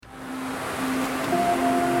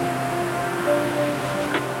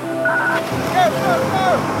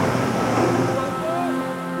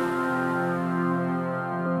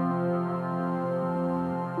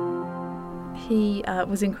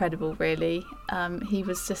was incredible, really. He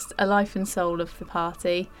was just a life and soul of the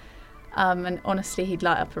party, and honestly, he'd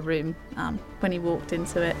light up a room when he walked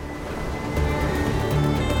into it.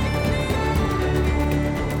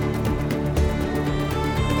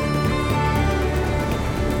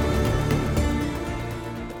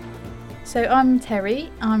 So I'm Terri.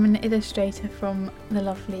 I'm an illustrator from the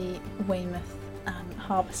lovely Weymouth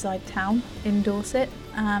harbourside town in Dorset,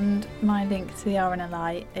 and my link to the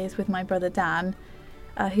RNLI is with my brother Dan,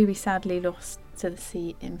 who we sadly lost to the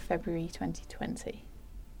sea in February 2020.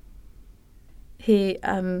 He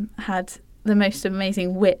had the most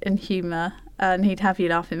amazing wit and humour, and he'd have you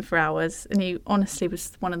laughing for hours, and he honestly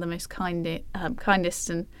was one of the most kindest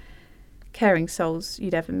and caring souls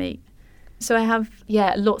you'd ever meet. So I have,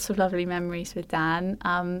 lots of lovely memories with Dan.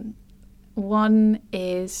 One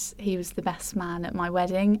is he was the best man at my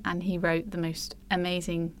wedding, and he wrote the most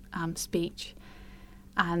amazing speech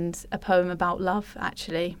and a poem about love,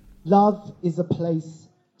 actually. Love is a place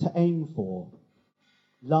to aim for.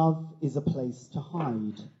 Love is a place to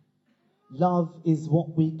hide. Love is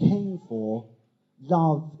what we came for.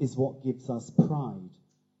 Love is what gives us pride.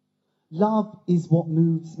 Love is what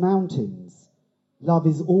moves mountains. Love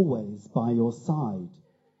is always by your side.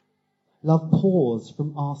 Love pours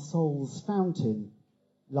from our soul's fountain.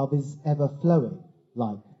 Love is ever flowing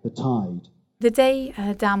like the tide. The day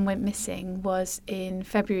Dan went missing was in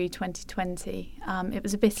February 2020. It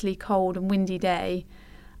was a bitterly cold and windy day,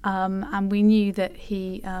 and we knew that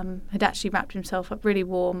he had actually wrapped himself up really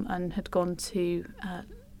warm and had gone to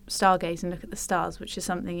stargaze and look at the stars, which is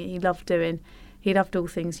something he loved doing. He loved all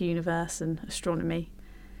things universe and astronomy.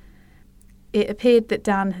 It appeared that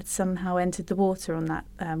Dan had somehow entered the water on that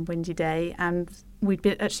windy day, and we'd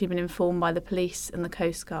actually been informed by the police and the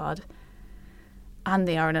Coast Guard and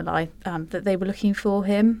the RNLI that they were looking for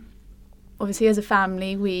him. Obviously, as a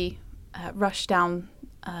family, we rushed down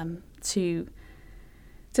to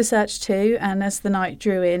search too, and as the night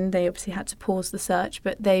drew in, they obviously had to pause the search,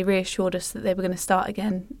 but they reassured us that they were going to start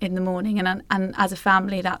again in the morning. And as a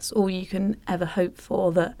family, that's all you can ever hope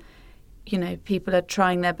for, that people are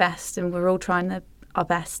trying their best, and we're all trying our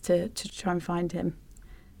best to try and find him.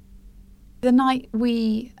 The night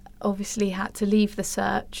we obviously had to leave the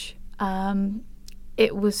search,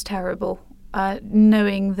 it was terrible.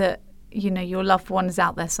 Knowing that, your loved one is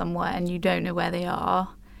out there somewhere and you don't know where they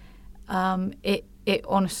are. It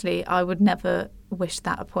honestly, I would never wish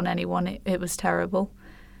that upon anyone. It was terrible.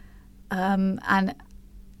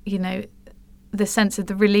 The sense of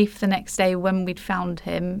the relief the next day when we'd found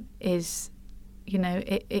him is,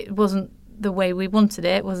 it wasn't the way we wanted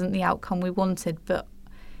it. It wasn't the outcome we wanted, but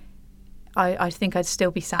I think I'd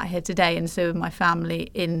still be sat here today, and so would my family,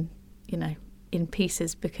 in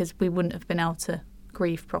pieces, because we wouldn't have been able to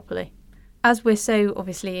grieve properly. As we're so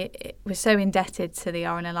indebted to the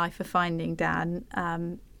RNLI for finding Dan,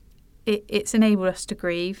 it's enabled us to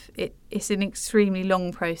grieve. It's an extremely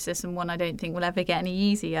long process, and one I don't think will ever get any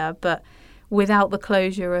easier, but without the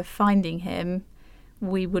closure of finding him,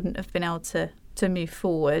 we wouldn't have been able to move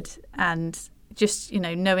forward. And just,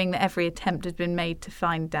 knowing that every attempt had been made to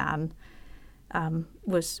find Dan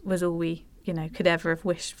was all we, could ever have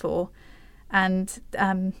wished for. And,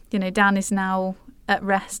 Dan is now at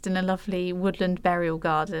rest in a lovely woodland burial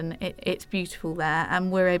garden. It's beautiful there,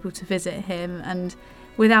 and we're able to visit him. And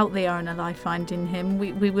without the RNLI finding him,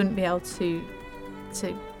 we wouldn't be able to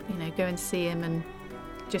go and see him and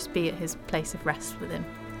just be at his place of rest with him.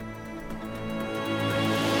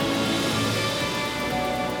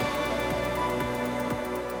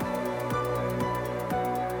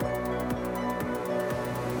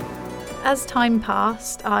 As time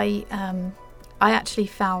passed, I actually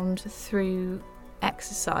found through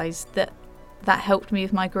exercise that helped me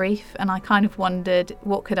with my grief, and I kind of wondered,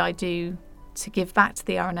 what could I do to give back to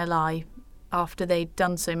the RNLI after they'd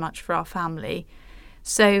done so much for our family?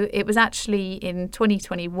 So it was actually in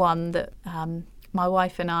 2021 that my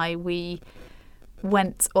wife and we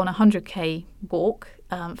went on a 100k walk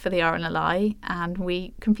for the RNLI, and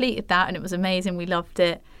we completed that, and it was amazing. We loved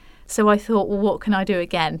it. So I thought, well, what can I do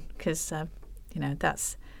again? Because,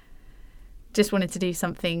 that's just wanted to do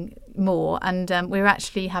something more. And we were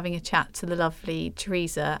actually having a chat to the lovely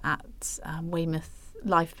Teresa at Weymouth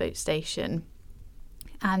Lifeboat Station.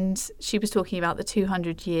 And she was talking about the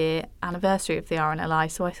 200-year anniversary of the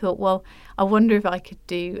RNLI. So I thought, well, I wonder if I could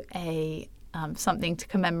do something to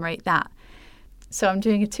commemorate that. So I'm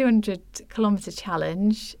doing a 200-kilometre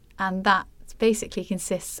challenge, and that basically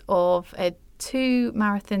consists of 2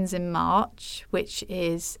 marathons in March, which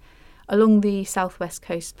is along the southwest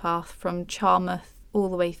coast path from Charmouth all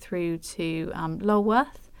the way through to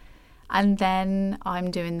Lulworth, And then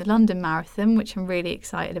I'm doing the London Marathon, which I'm really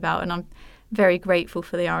excited about, and I'm very grateful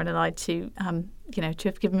for the RNLI to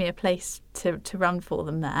have given me a place to run for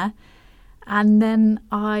them there. And then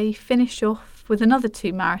I finish off with another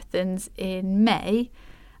 2 marathons in May,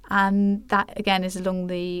 and that again is along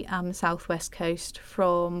the southwest coast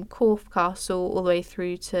from Corfe Castle all the way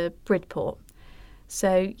through to Bridport.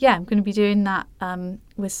 So yeah, I'm going to be doing that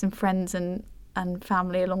with some friends and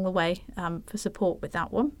family along the way for support with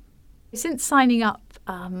that one. Since signing up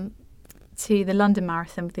to the London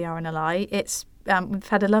Marathon with the RNLI, we've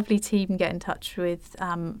had a lovely team get in touch with.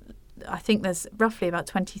 I think there's roughly about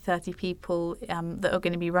 20-30 people that are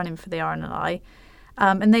going to be running for the RNLI.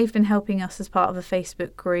 And they've been helping us as part of a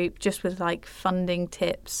Facebook group just with like funding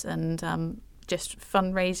tips and just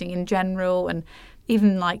fundraising in general, and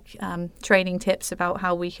even like training tips about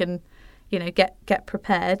how we can, get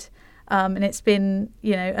prepared. And it's been,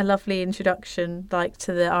 a lovely introduction like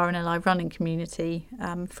to the RNLI running community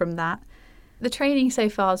from that. The training so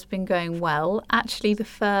far has been going well. Actually, the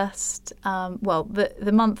first,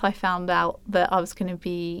 the month I found out that I was going to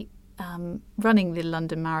be running the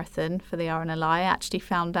London Marathon for the RNLI, I actually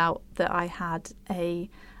found out that I had a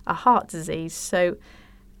heart disease. So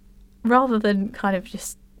rather than kind of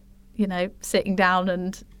just, sitting down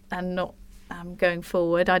and not going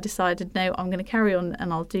forward, I decided, no, I'm going to carry on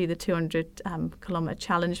and I'll do the 200 kilometre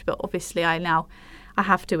challenge. But obviously I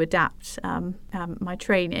have to adapt my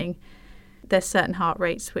training. There's certain heart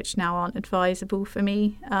rates which now aren't advisable for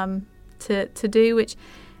me to do, which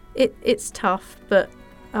it's tough, but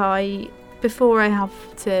before I have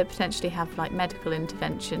to potentially have like medical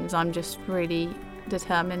interventions, I'm just really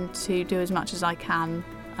determined to do as much as I can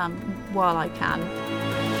while I can.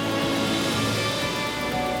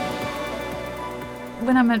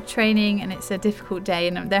 When I'm at training and it's a difficult day,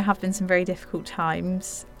 and there have been some very difficult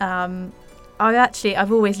times,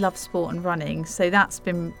 I've always loved sport and running, so that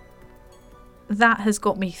has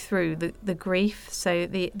got me through the grief. So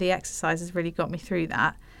the exercise has really got me through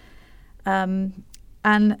that. And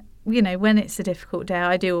when it's a difficult day,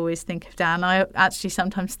 I do always think of Dan. I actually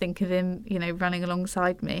sometimes think of him, running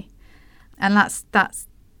alongside me, and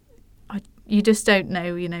you just don't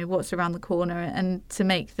know, what's around the corner, and to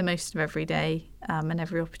make the most of every day and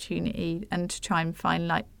every opportunity, and to try and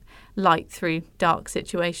find light through dark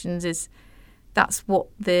situations that's what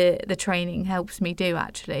the training helps me do.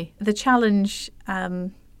 Actually, the challenge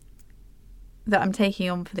that I'm taking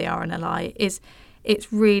on for the RNLI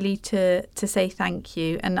it's really to say thank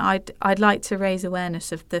you, and I'd like to raise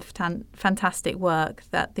awareness of the fantastic work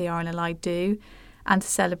that the RNLI do, and to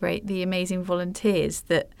celebrate the amazing volunteers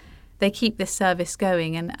that they keep this service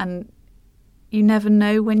going, and you never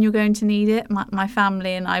know when you're going to need it. My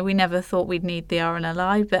family and I, we never thought we'd need the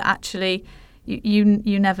RNLI, but actually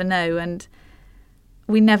you never know, and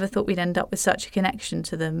we never thought we'd end up with such a connection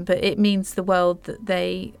to them. But it means the world that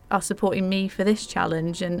they are supporting me for this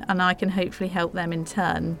challenge, and I can hopefully help them in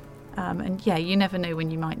turn. And yeah, you never know when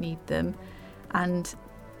you might need them. And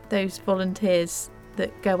those volunteers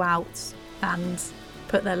that go out and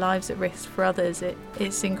put their lives at risk for others,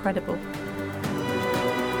 it's incredible.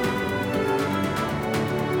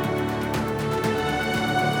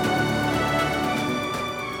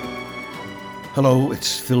 Hello,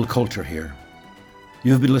 it's Phil Coulter here.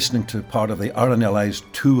 You've been listening to part of the RNLI's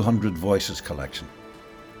 200 Voices collection.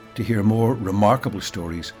 To hear more remarkable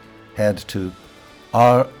stories, head to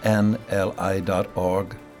rnli.org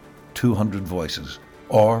 200 Voices,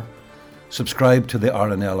 or subscribe to the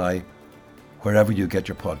RNLI wherever you get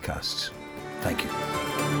your podcasts. Thank you.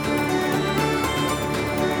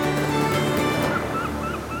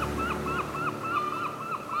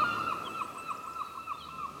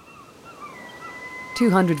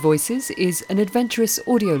 "200 Voices" is an adventurous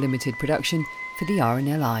audio limited production for the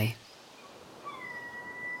RNLI.